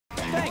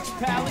Thanks,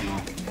 Pally.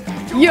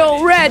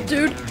 Yo, rat,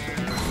 dude.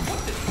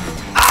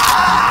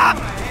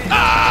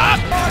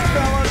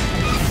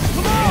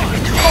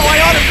 Oh, I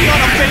ought to be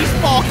on a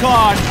baseball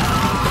card.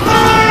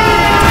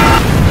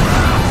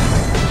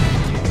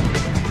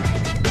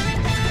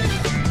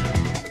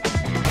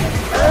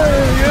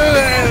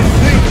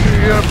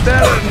 You're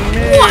better than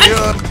me.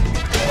 What?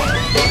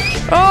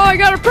 Oh, I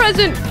got a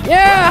present.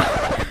 Yeah.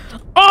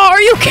 Oh,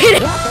 are you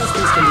kidding?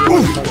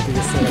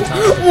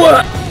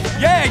 What?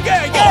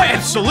 Yeah. Oh,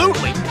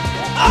 absolutely.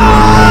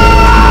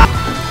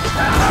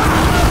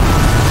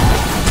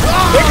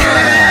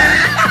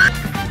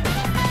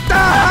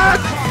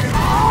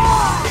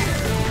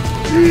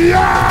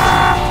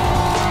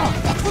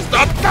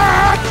 Stop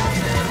that!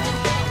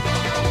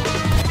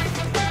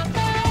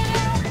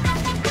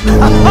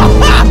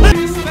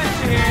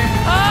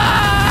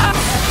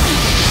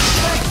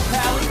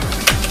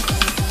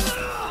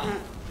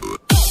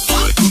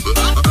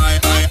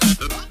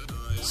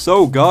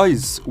 So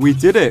guys, we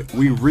did it.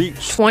 We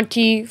reached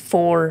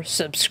 24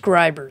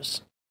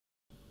 subscribers.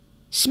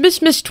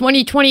 Smissmas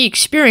 2020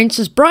 experience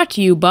is brought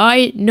to you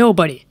by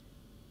nobody.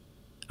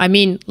 I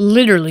mean,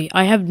 literally,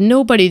 I have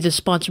nobody to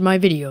sponsor my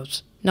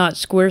videos. Not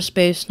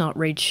Squarespace, not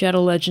Raid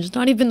Shadow Legends,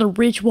 not even the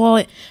Ridge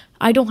Wallet.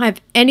 I don't have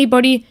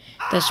anybody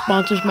that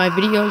sponsors my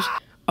videos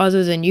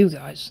other than you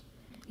guys.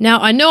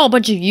 Now, I know a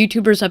bunch of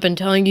YouTubers have been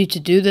telling you to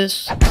do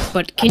this,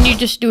 but can you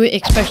just do it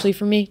especially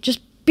for me? Just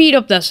beat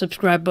up that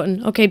subscribe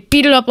button, okay?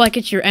 Beat it up like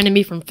it's your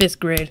enemy from 5th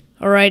grade,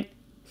 alright?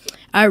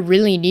 I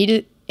really need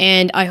it,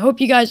 and I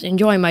hope you guys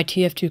enjoy my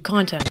Tf2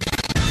 content.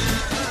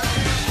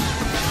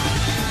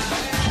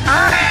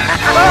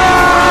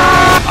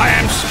 I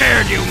am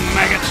scared, you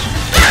maggots!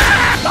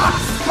 That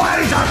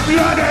spider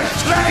bloody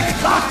trick!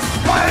 That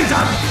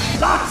spider!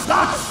 That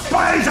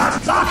spider!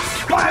 That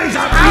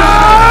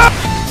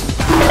spider!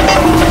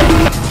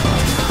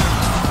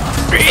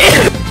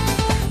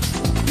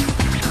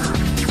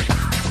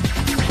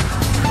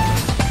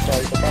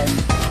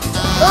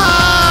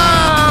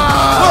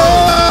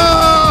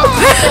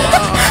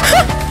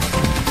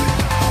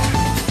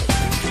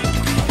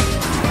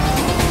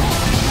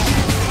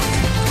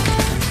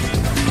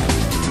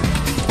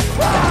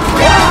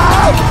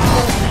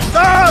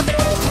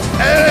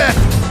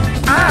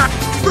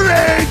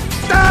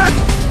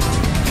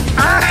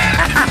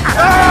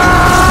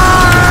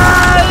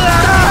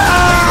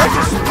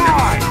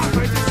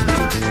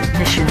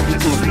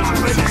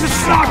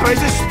 sniper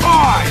is a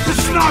spy! The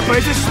sniper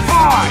is a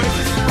spy!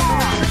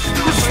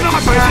 The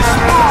sniper is a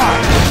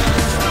spy!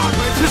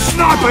 The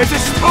sniper is a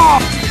spy!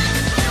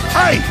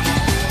 Hey!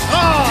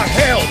 Ah,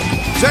 hell!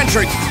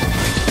 Sentry!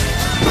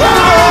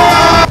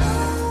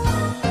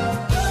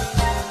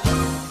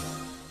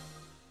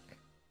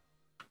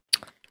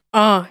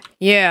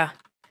 Yeah.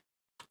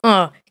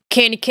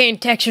 Candy cane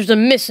textures are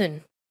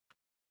missing.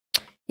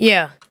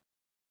 Yeah.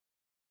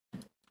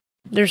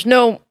 There's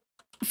no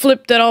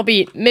flip that I'll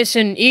be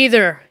missing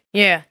either.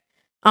 Yeah.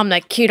 I'm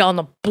that kid on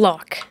the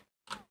block.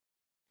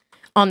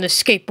 On the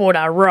skateboard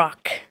I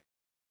rock.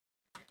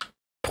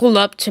 Pull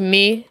up to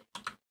me,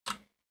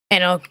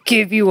 and I'll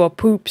give you a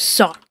poop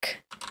sock.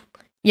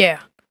 Yeah.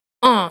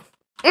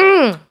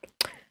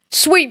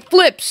 Sweet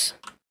flips.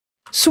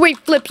 Sweet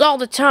flips all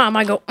the time.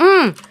 I go,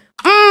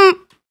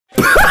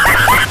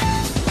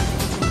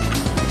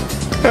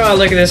 Oh,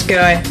 look at this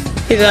guy.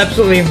 He's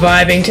absolutely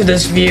vibing to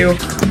this view.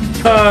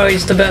 Oh,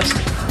 he's the best.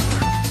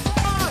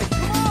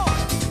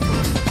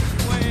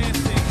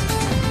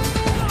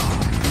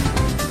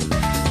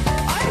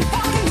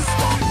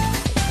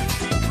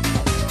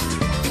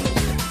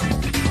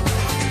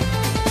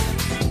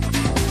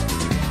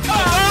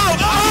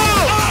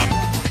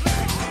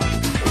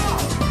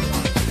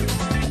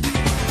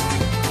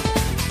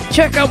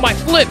 Check out my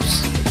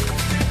flips!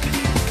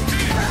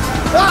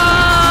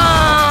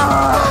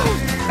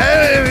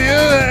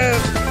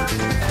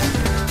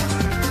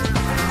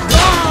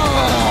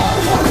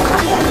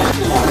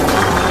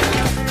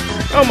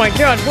 Oh my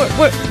god,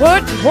 what?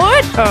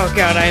 Oh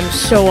god, I am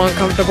so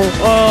uncomfortable.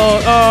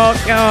 Oh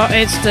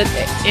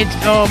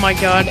my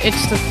god,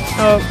 it's the,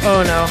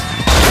 oh no.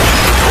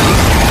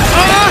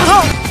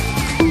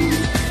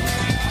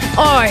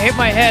 Oh, I hit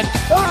my head.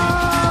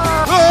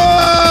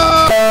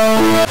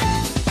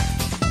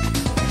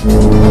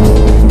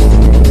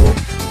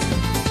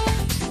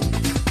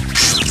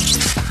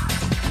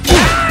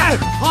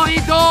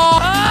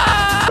 Honeycomb!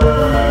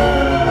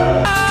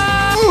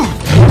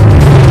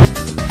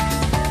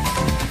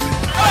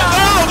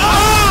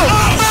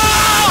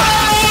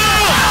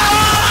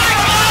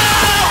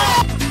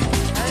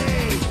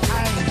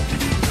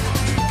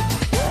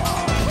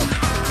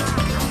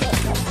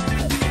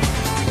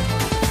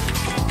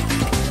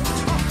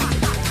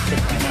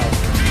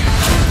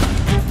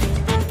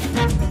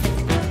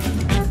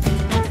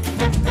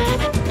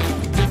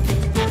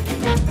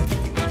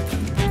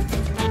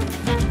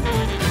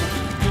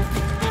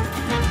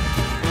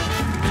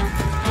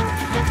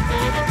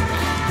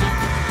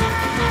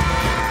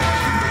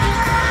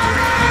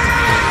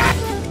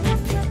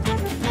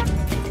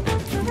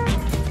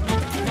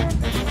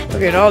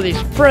 Look at all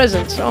these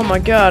presents. Oh my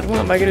god, what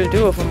am I gonna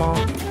do with them all?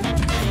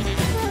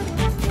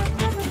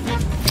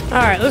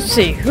 Alright, let's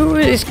see. Who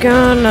is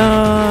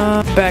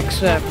gonna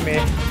backstab me?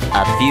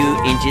 A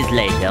few inches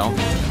later.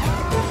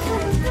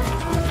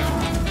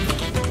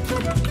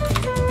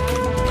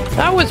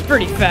 That was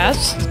pretty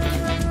fast.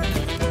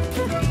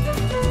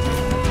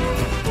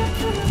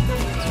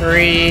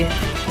 3,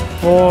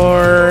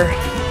 4,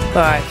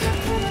 5.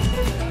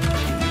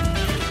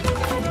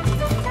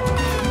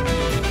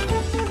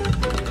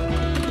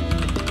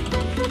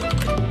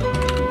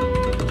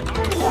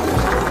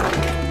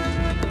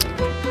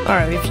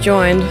 Alright, we've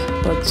joined.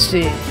 Let's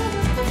see.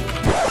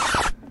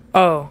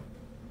 Oh.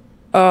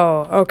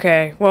 Oh,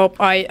 okay. Well,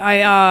 oh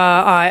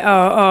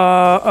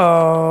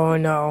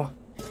no.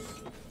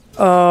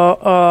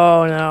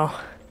 Oh no.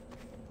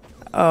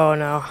 Oh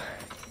no.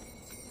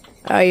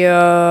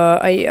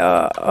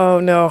 Oh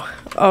no.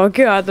 Oh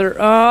god,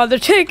 they're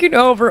taking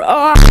over.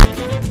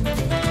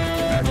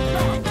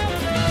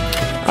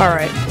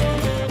 Alright.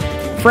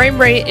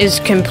 Frame rate is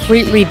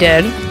completely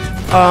dead.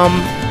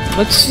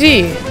 Let's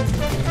see.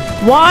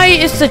 Why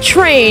is the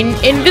train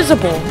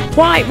invisible?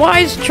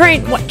 Why is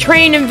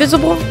train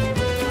invisible?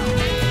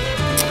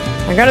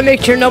 I gotta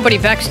make sure nobody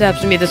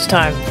backstabs me this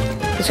time.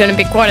 It's gonna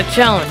be quite a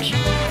challenge.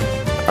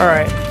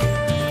 Alright.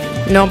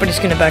 Nobody's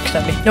gonna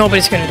backstab me.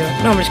 Nobody's gonna do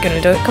it. Nobody's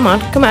gonna do it. Come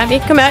on. Come at me.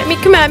 Come at me.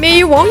 Come at me.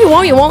 You won't.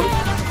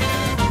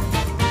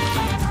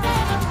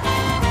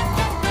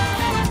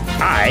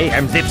 I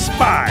am the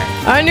spy.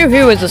 I knew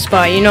he was a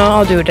spy. You know,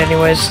 I'll do it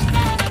anyways.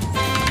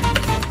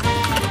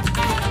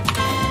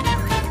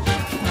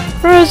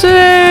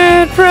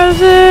 Present!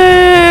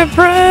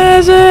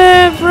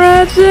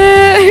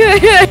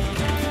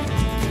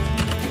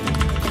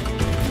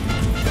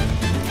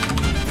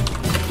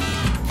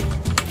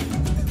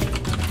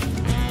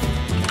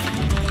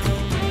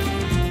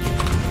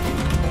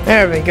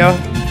 There we go.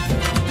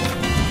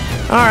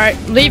 Alright,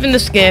 leaving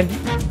this game.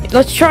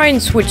 Let's try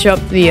and switch up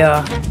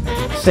the,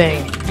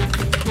 thing.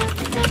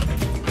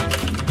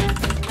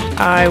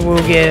 I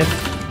will give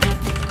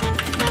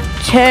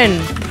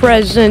 10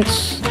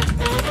 presents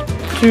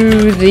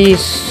to the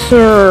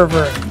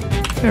server.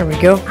 There we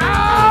go.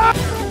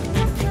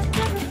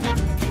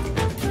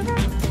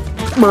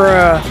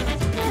 Bruh.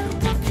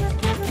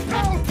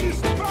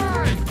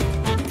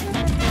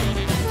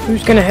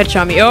 Who's gonna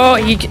headshot me? Oh,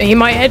 he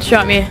might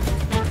headshot me.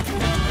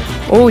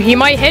 Oh, he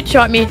might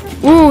headshot me.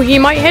 Ooh, he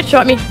might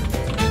headshot me.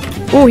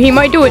 Ooh, he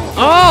might do it.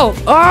 Oh!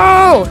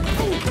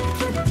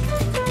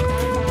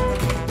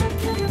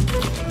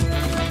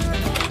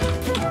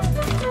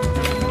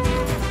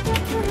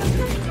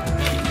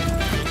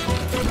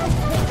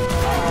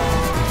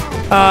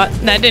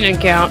 That didn't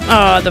count.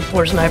 Oh, the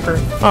poor sniper.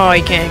 Oh,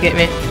 he can't get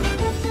me.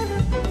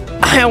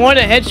 I want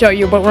to headshot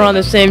you, but we're on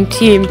the same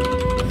team.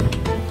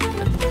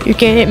 You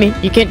can't hit me.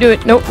 You can't do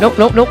it. Nope.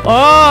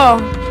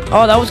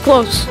 Oh, that was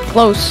close.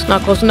 Close.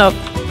 Not close enough.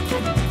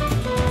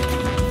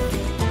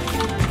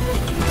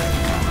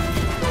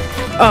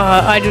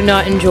 I do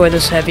not enjoy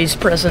this heavy's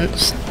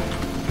presence.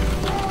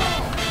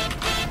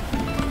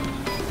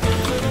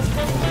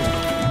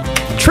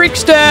 Trick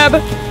stab!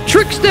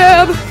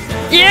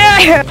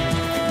 Yeah!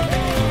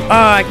 Oh,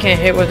 I can't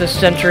hit with a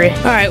sentry.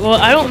 Alright, well,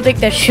 I don't think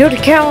that should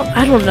count.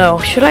 I don't know.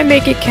 Should I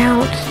make it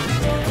count?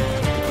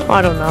 I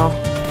don't know.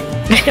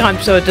 I'm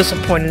so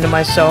disappointed in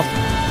myself.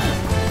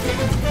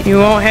 You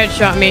won't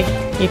headshot me.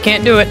 You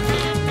can't do it.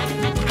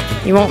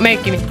 You won't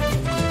make me.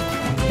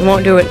 You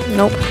won't do it.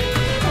 Nope.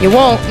 You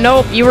won't.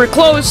 Nope. You were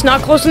close.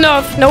 Not close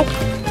enough. Nope.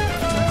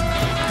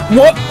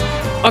 What?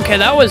 Okay,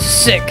 that was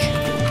sick.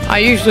 I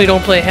usually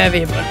don't play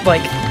heavy, but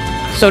like...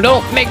 So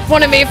don't make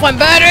fun of me if I'm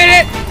bad at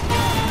it!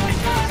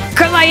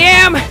 Cause I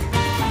am!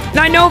 And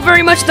I know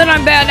very much that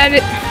I'm bad at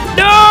it.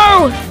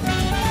 No!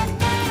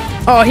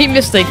 Oh, he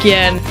missed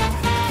again.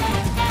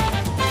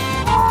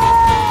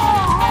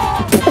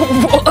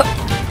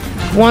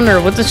 Wonder,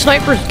 would the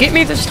snipers get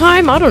me this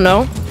time? I don't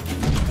know.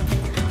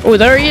 Oh,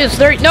 there he is.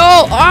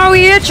 No! Oh,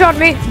 he headshot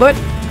me, but...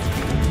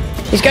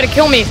 He's gotta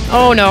kill me.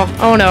 Oh, no.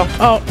 Oh, no.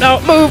 Oh,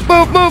 no. Move!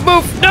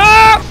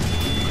 No!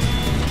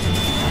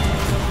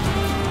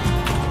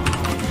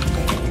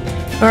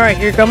 Alright,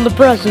 here come the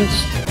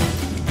presents.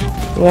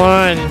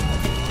 1,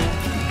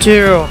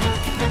 2,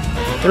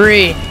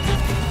 3,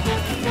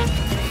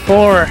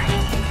 4,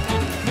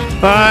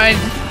 5,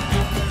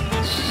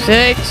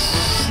 6,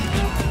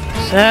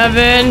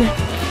 7,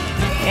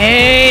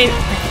 8,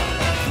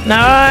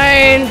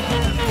 9,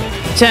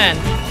 10.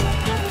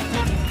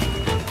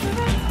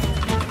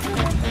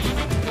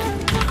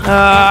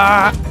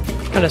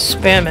 Gotta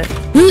spam it.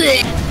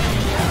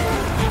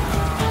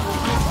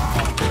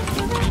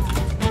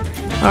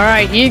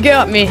 Alright, you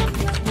got me.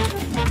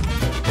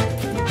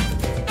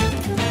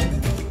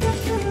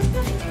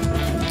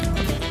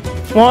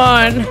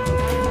 One,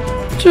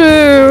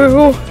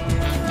 2,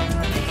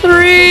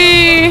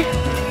 3,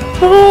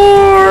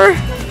 4,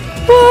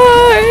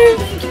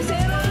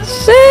 5,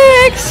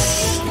 6,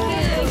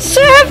 7,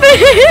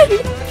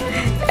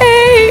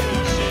 8,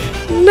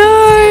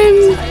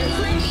 9.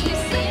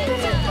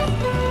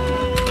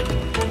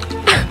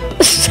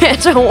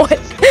 chance or what?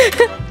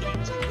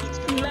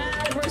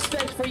 Mad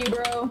respect for you,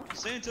 bro.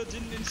 Santa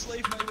didn't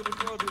enslave my little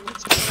brother.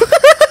 Let's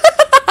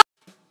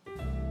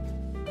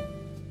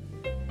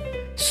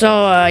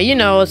So, you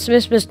know, it's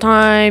Smissmas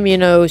time, you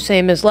know,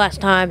 same as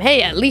last time.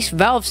 Hey, at least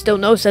Valve still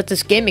knows that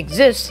this game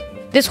exists.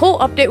 This whole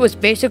update was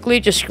basically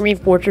just Screen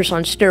Fortress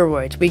on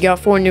steroids. We got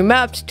 4 new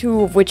maps,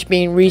 2 of which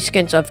being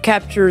reskins of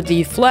Capture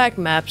the Flag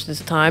maps this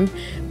time.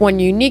 1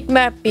 unique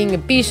map being a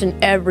beast in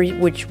every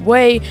which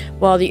way,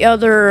 while the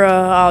other,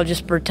 I'll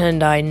just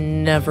pretend I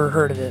never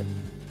heard of it.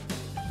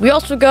 We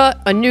also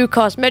got a new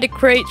cosmetic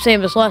crate,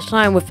 same as last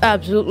time, with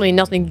absolutely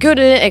nothing good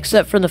in it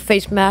except for the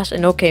face mask,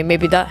 and okay,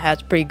 maybe that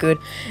hat's pretty good.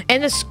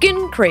 And the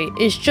skin crate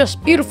is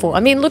just beautiful. I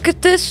mean, look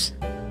at this,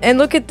 and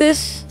look at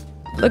this.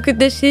 Look at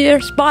this here,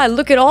 Spy,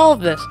 look at all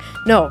of this.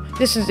 No,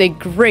 this is a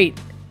great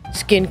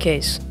skin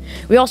case.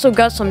 We also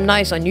got some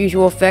nice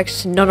unusual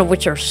effects, none of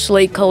which are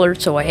slate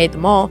colored, so I hate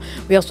them all.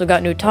 We also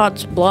got new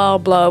taunts, blah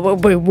blah,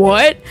 wait,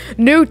 what?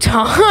 New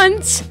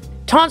taunts?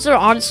 Taunts are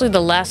honestly the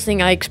last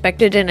thing I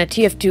expected in a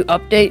Tf2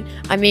 update.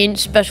 I mean,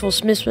 special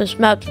Smissmas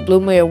maps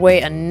blew me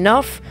away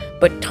enough,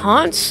 but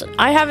taunts?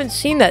 I haven't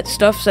seen that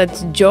stuff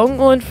since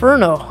Jungle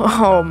Inferno.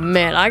 Oh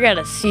man, I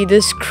gotta see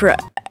this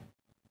crap.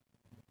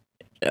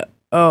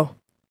 Oh.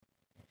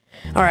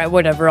 Alright,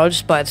 whatever, I'll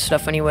just buy the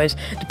stuff anyways.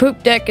 The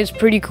poop deck is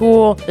pretty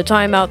cool, the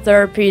timeout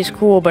therapy is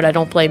cool, but I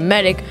don't play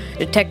medic.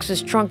 The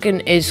Texas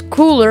Trunkin is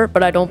cooler,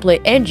 but I don't play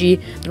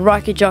NG. The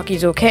Rocket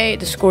Jockey's okay,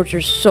 the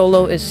Scorcher's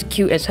solo is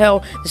cute as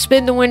hell. The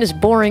Spin the Wind is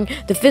boring.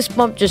 The Fist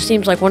Bump just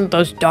seems like one of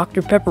those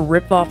Dr. Pepper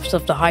ripoffs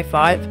of the High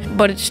Five,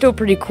 but it's still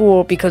pretty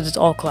cool because it's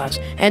all class.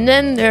 And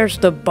then there's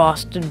the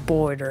Boston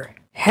Boiler.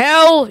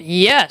 Hell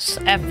yes!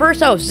 At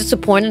first I was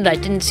disappointed I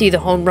didn't see the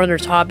Home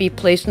Runner's Hobby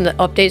placed in the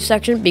update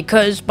section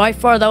because by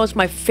far that was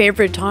my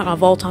favorite taunt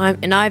of all time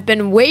and I've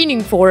been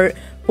waiting for it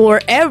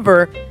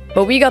forever,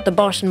 but we got the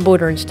Boston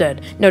Boiler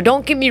instead. Now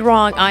don't get me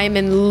wrong, I am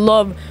in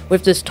love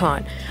with this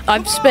taunt.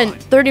 I've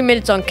spent 30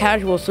 minutes on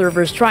casual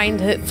servers trying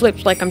to hit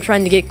flips like I'm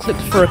trying to get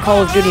clips for a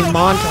Call of Duty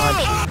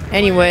montage.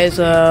 Anyways,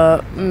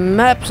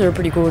 maps are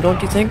pretty cool,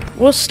 don't you think?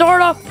 We'll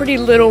start off pretty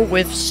little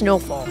with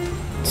Snowfall.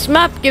 This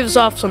map gives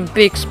off some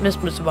big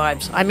Smissmas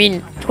vibes. I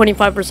mean,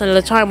 25% of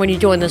the time when you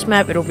join this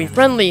map, it'll be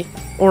friendly,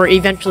 or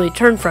eventually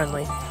turn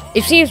friendly.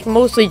 It seems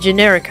mostly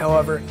generic,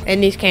 however,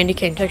 and these candy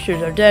cane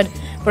textures are dead,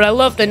 but I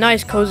love the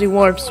nice, cozy,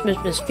 warm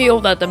Smissmas feel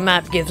that the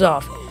map gives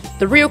off.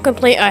 The real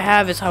complaint I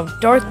have is how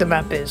dark the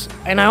map is,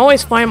 and I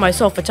always find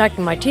myself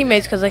attacking my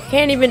teammates because I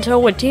can't even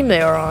tell what team they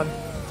are on.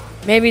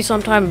 Maybe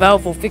sometime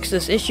Valve will fix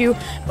this issue,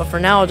 but for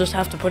now I'll just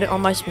have to put it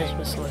on my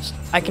Smissmas list.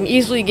 I can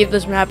easily give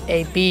this map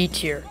a B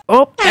tier.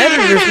 Oh,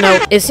 editor's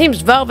note. It seems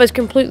Valve has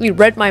completely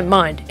read my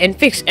mind and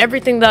fixed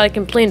everything that I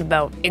complained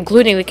about,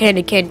 including the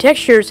candy cane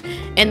textures,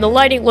 and the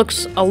lighting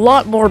looks a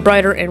lot more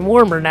brighter and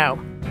warmer now.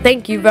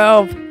 Thank you,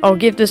 Valve. I'll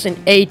give this an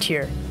A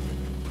tier.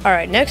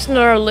 Alright, next on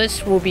our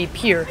list will be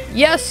Pier.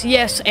 Yes,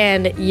 yes,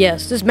 and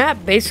yes. This map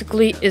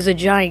basically is a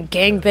giant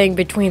gangbang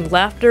between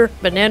Laughter,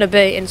 Banana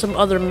Bay, and some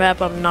other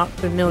map I'm not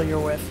familiar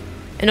with.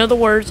 In other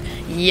words,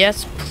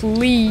 yes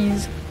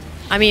please.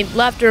 I mean,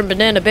 Laughter and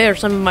Banana Bay are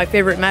some of my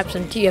favorite maps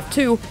in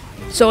TF2,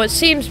 so it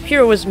seems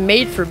Pier was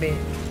made for me.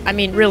 I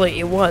mean, really,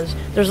 it was.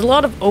 There's a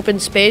lot of open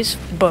space,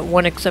 but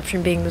one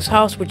exception being this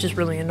house, which is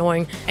really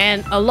annoying,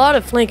 and a lot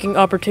of flanking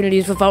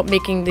opportunities without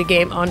making the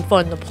game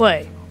unfun to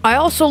play. I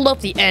also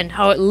love the end,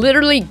 how it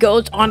literally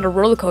goes on a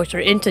roller coaster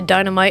into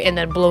dynamite and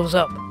then blows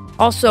up.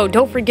 Also,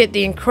 don't forget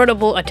the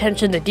incredible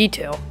attention to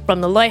detail, from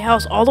the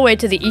lighthouse all the way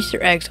to the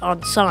Easter eggs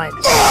on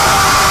signs.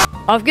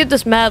 I'll give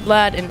this Mad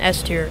Lad an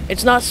S tier.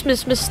 It's not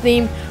Smissmas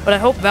theme, but I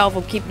hope Valve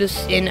will keep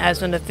this in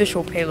as an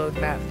official payload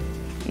map.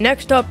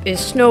 Next up is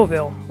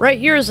Snowville. Right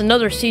here is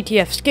another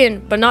CTF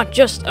skin, but not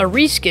just a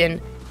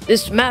reskin.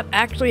 This map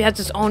actually has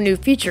its own new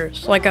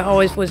features. Like I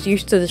always was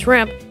used to this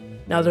ramp,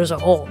 now there's a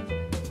hole.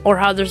 Or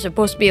how there's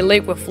supposed to be a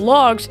lake with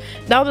logs,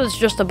 now there's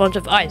just a bunch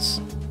of ice.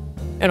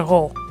 And a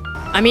hole.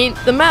 I mean,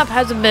 the map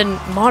hasn't been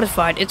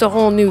modified, it's a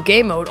whole new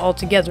game mode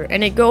altogether,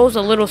 and it goes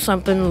a little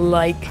something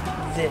like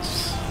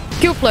this.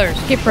 Kill players,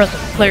 get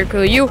present. Player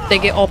kill you, they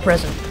get all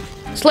present.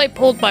 Slate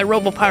pulled by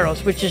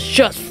Robo-Pyros, which is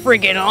just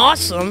friggin'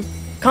 awesome.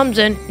 Comes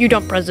in, you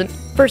dump present.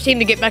 First team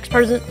to get max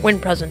present, win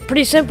present.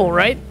 Pretty simple,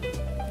 right?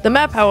 The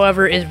map,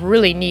 however, is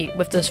really neat,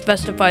 with this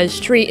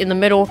festivized tree in the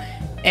middle,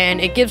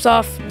 and it gives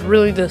off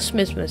really the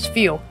Smissmas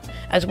feel,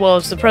 as well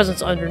as the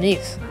presents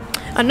underneath.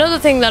 Another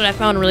thing that I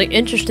found really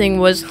interesting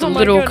was the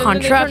little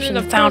contraption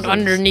found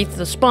underneath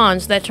the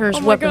spawns that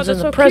turns weapons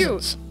into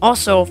presents.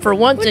 Also, for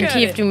once in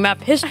TF2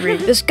 map history,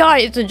 the sky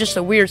isn't just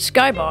a weird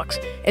skybox.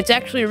 It's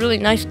actually really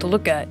nice to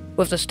look at,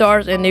 with the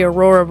stars and the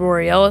Aurora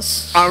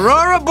Borealis.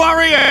 Aurora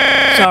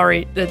Borealis!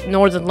 Sorry, the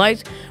Northern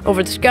Lights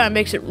over the sky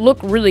makes it look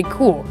really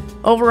cool.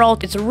 Overall,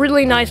 it's a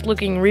really nice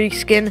looking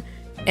reskin,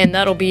 and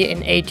that'll be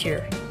an A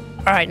tier.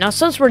 Alright, now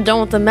since we're done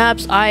with the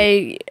maps,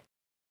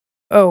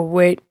 oh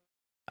wait,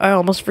 I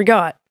almost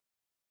forgot.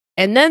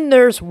 And then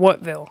there's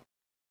Whatville.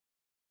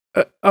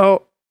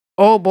 Oh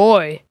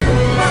boy.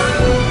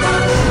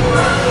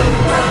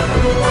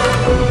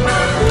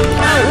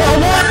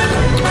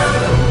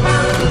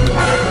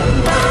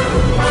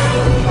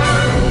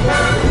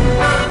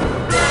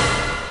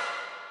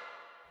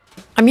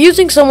 I'm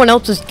using someone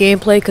else's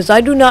gameplay because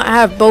I do not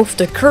have both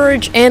the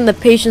courage and the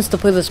patience to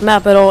play this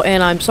map at all,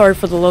 and I'm sorry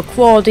for the low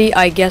quality.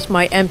 I guess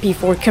my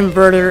MP4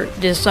 converter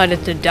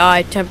decided to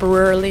die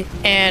temporarily,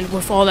 and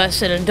with all that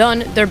said and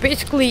done, there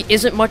basically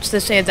isn't much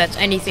to say that's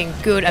anything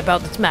good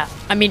about this map.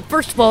 I mean,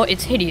 first of all,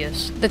 it's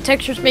hideous. The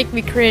textures make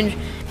me cringe,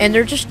 and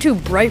they're just too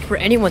bright for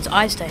anyone's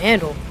eyes to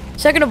handle.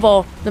 Second of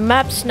all, the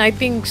map's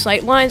sniping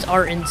sightlines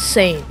are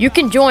insane. You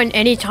can join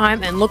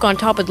anytime and look on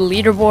top of the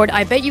leaderboard.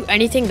 I bet you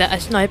anything that a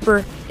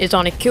sniper is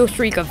on a kill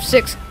streak of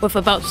 6 with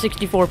about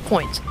 64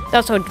 points.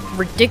 That's how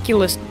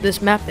ridiculous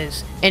this map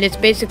is, and it's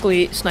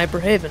basically Sniper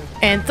Haven.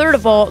 And third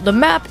of all, the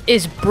map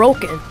is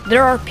broken.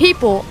 There are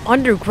people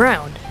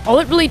underground. All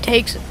it really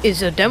takes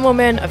is a demo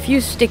man, a few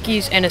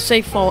stickies, and a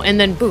safe fall, and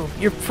then boom,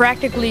 you're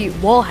practically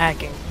wall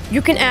hacking.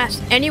 You can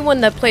ask anyone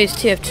that plays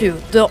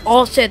Tf2, they'll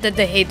all say that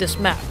they hate this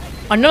map.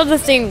 Another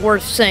thing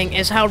worth saying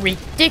is how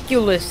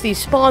ridiculous these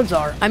spawns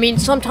are. I mean,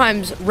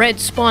 sometimes red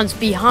spawns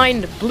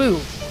behind blue.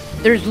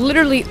 There's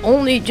literally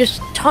only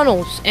just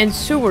tunnels and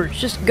sewers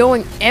just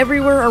going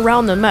everywhere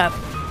around the map.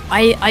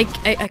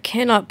 I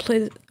cannot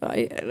play.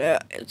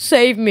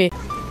 Save me.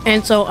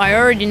 And so I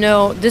already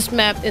know this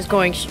map is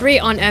going straight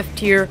on F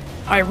tier.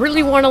 I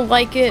really want to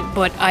like it,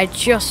 but I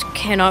just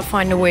cannot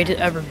find a way to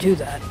ever do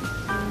that.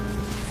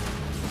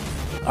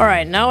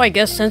 Alright, now I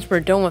guess since we're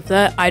done with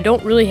that, I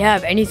don't really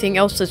have anything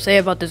else to say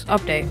about this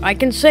update. I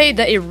can say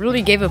that it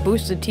really gave a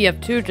boost to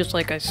TF2, just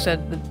like I said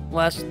in the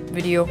last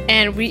video,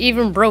 and we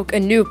even broke a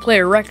new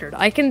player record.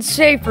 I can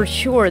say for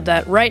sure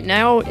that right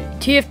now,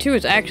 TF2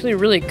 is actually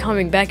really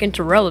coming back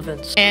into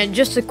relevance. And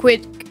just a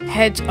quick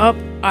heads up,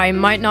 I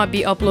might not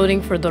be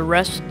uploading for the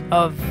rest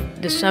of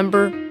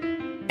December,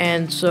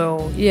 and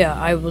so yeah,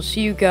 I will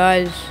see you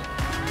guys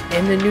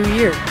in the new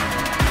year.